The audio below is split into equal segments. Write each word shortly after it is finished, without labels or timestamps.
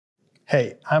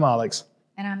Hey, I'm Alex.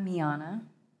 And I'm Miana.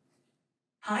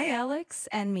 Hi, Alex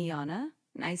and Miana.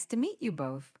 Nice to meet you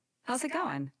both. How's it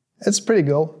going? It's pretty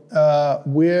cool.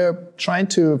 We're trying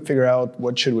to figure out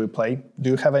what should we play.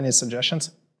 Do you have any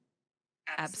suggestions?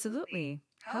 Absolutely.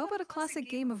 How about a classic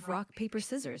game of rock, paper,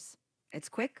 scissors? It's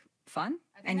quick, fun,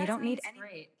 and you don't need any...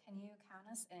 Great. Can you count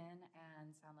us in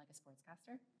and sound like a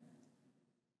sportscaster?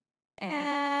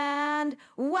 And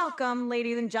welcome,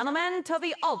 ladies and gentlemen, to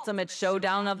the ultimate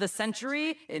showdown of the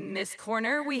century. In this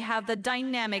corner, we have the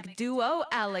dynamic duo,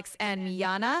 Alex and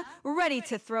Miana, ready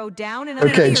to throw down in a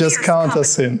Okay, just count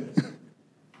us in.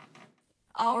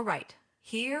 All right,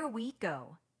 here we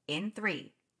go. In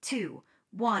 3, 2,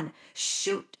 1,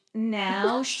 shoot.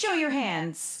 Now, show your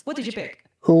hands. What did you pick?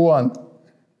 Who won?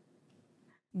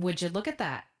 Would you look at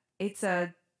that? It's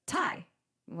a tie.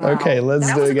 Wow. Okay,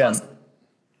 let's do it again.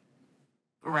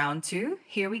 Round 2,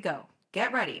 here we go.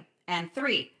 Get ready. And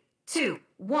 3, 2,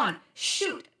 1,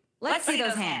 shoot. Let's see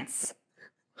those hands.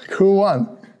 Who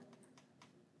won?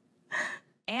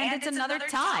 And it's another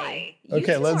tie.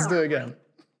 Okay, let's do it again.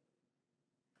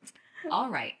 All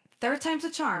right, third time's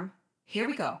a charm. Here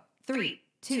we go. 3,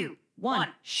 2, 1,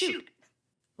 shoot.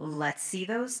 Let's see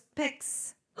those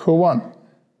picks. Who won?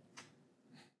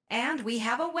 And we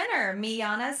have a winner.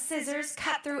 Miana's scissors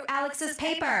cut through Alex's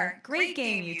paper. Great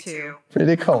game, you two.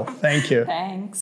 Pretty cool. Thank you. Thanks.